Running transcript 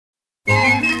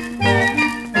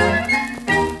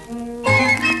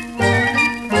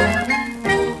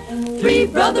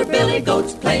brother billy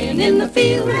goats playing in the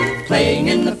field, playing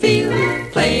in the field,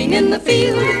 playing in the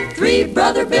field. Three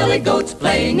brother billy goats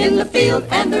playing in the field,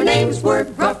 and their names were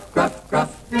Gruff, Gruff,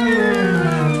 Gruff.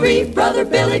 Three brother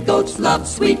billy goats love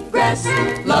sweet grass,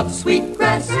 love sweet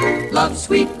grass, love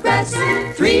sweet grass.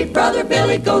 Three brother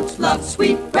billy goats love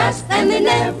sweet grass, and they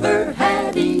never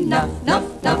had enough,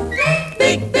 enough, enough.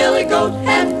 Big billy goat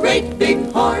had great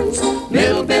big horns.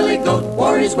 Middle billy goat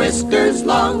wore his whiskers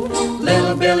long.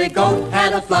 Little billy goat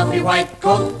had a fluffy white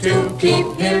coat to keep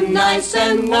him nice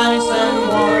and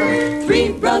warm.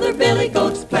 Three brother billy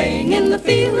goats playing in the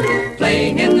field,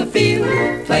 playing in the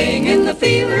field, playing in the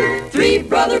field. Three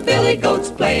brother billy goats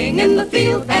playing in the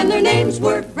field, and their names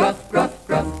were Gruff, Gruff,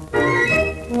 Gruff.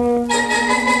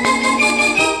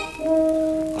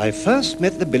 I first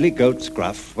met the billy goat's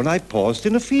Gruff when I paused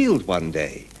in a field one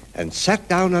day and sat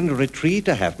down under a tree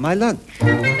to have my lunch.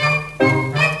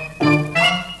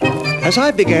 As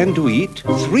I began to eat,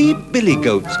 three billy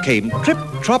goats came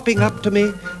trip-tropping up to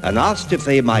me and asked if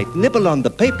they might nibble on the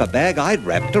paper bag I'd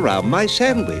wrapped around my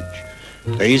sandwich.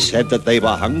 They said that they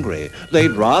were hungry.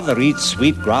 They'd rather eat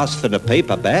sweet grass than a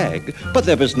paper bag, but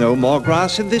there was no more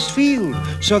grass in this field,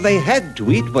 so they had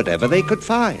to eat whatever they could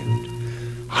find.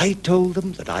 I told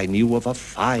them that I knew of a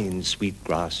fine sweet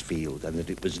grass field and that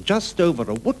it was just over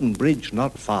a wooden bridge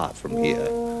not far from here.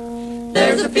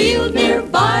 There's a field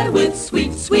nearby with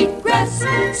sweet, sweet grass,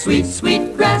 sweet,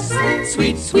 sweet grass,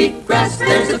 sweet, sweet grass.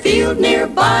 There's a field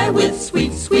nearby with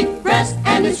sweet, sweet grass,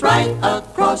 and it's right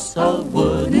across a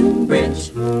wooden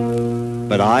bridge.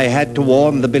 But I had to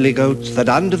warn the billy goats that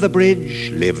under the bridge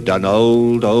lived an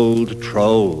old, old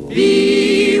troll.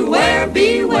 Beware,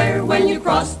 beware when you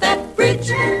cross that bridge,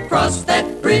 cross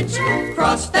that bridge,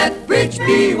 cross that bridge.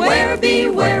 Beware,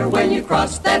 beware when you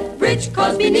cross that bridge,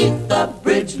 'cause beneath the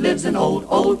bridge lives an old,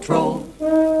 old troll.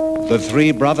 The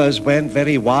three brothers weren't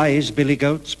very wise, billy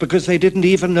goats, because they didn't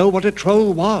even know what a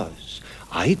troll was.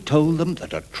 I told them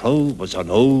that a troll was an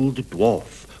old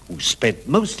dwarf who spent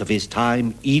most of his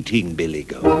time eating billy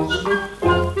goats.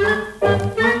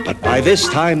 But by this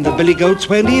time, the billy goats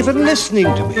weren't even listening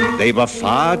to me. They were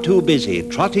far too busy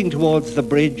trotting towards the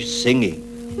bridge singing.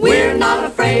 We're not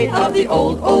afraid of the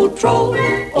old, old troll,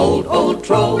 old, old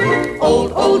troll,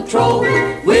 old, old troll.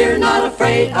 We're not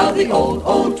afraid of the old,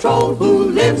 old troll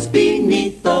who lives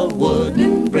beneath the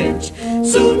wooden bridge.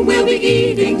 Soon we'll be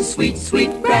eating sweet,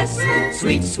 sweet grass,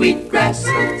 sweet, sweet grass,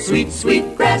 sweet,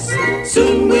 sweet grass.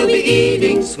 Soon we'll be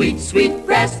eating sweet, sweet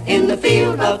grass in the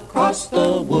field across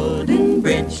the wooden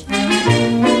bridge.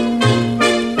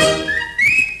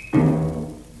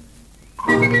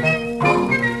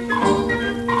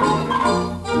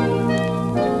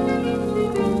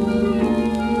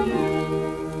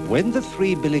 When the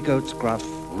three billy goats Gruff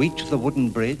reached the wooden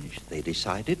bridge, they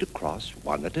decided to cross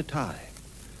one at a time.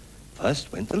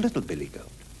 First went the little billy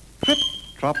goat. Trip,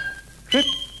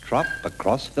 trop,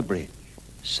 across the bridge.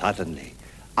 Suddenly,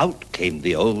 out came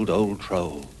the old, old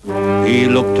troll. He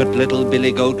looked at little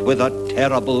billy goat with a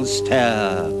terrible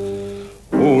stare.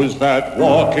 Who's that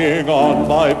walking on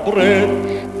my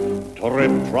bridge?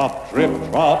 Trip,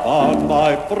 trop on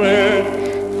my bridge.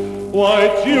 Why,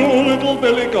 it's you, little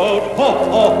billy goat, ho,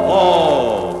 ho,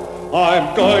 ho.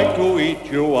 I'm going to eat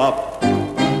you up.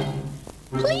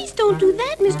 Please don't do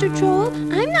that, Mr. Troll.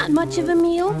 I'm not much of a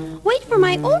meal. Wait for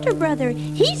my older brother.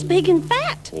 He's big and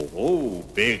fat. Oh,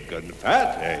 big and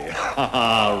fat, eh? Ha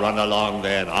ha, run along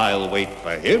then. I'll wait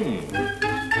for him.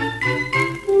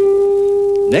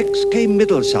 Next came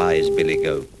middle-sized billy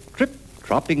goat,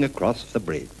 trip-tropping across the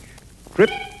bridge.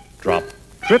 Trip, drop,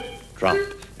 trip-drop.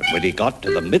 And when he got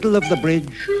to the middle of the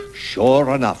bridge,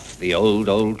 sure enough, the old,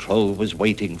 old troll was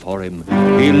waiting for him.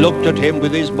 He looked at him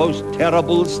with his most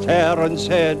terrible stare and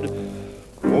said,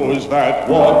 Who's that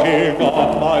walking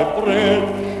on my bridge?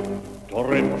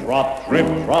 Trip-trop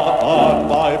on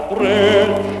my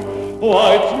bridge.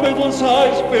 Why, it's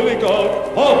middle-sized billy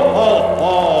goat, ho, ho,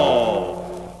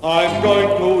 ho. I'm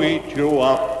going to eat you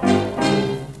up.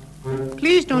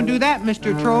 Please don't do that,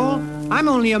 Mr. Troll. I'm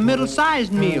only a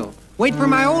middle-sized meal. Wait for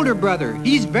my older brother.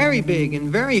 He's very big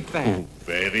and very fat. Oh,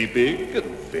 very big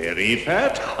and very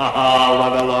fat? Ha ha,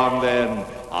 run along then.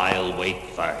 I'll wait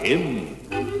for him.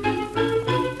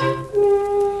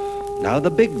 Now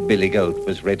the big billy goat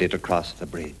was ready to cross the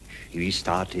bridge. He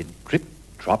started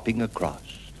trip-tropping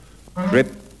across.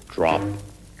 Trip-trop,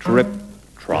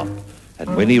 trip-trop.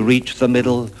 And when he reached the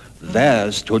middle,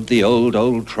 there stood the old,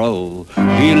 old troll.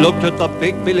 He looked at the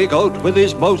big billy goat with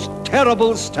his most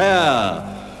terrible stare.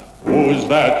 Who's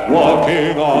that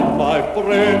walking on my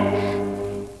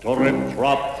bridge?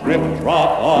 Trip-trop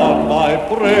on my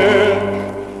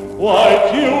bridge. Why,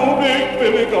 you big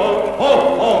billy goat,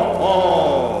 ho, ho,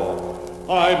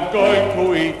 ho! I'm going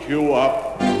to eat you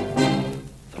up.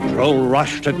 The troll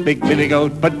rushed at Big Billy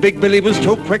Goat, but Big Billy was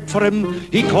too quick for him.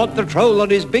 He caught the troll on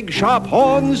his big sharp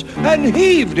horns and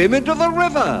heaved him into the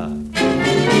river.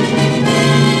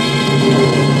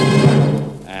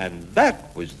 And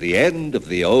that was the end of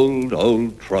the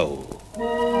old troll.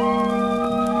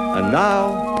 And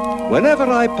now, whenever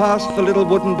I pass the little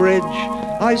wooden bridge,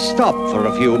 I stop for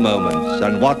a few moments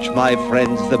and watch my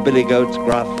friends, the billy goats,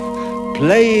 Gruff,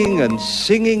 playing and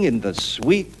singing in the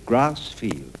sweet grass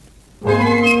field.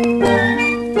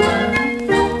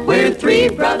 We're three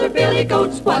brother billy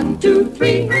goats, 1, 2,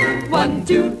 3. 1,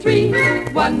 2,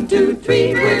 3. 1, 2,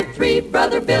 3. We're three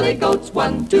brother billy goats,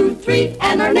 1, 2, 3.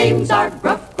 And our names are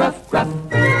Gruff, Gruff, Gruff.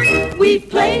 We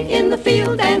play in the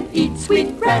field and eat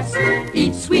sweet grass.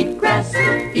 Eat sweet grass,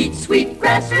 eat sweet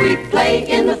grass. We play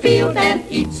in the field and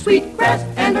eat sweet grass.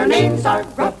 And our names are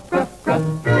Gruff, Gruff,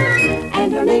 Gruff.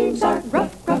 And our names are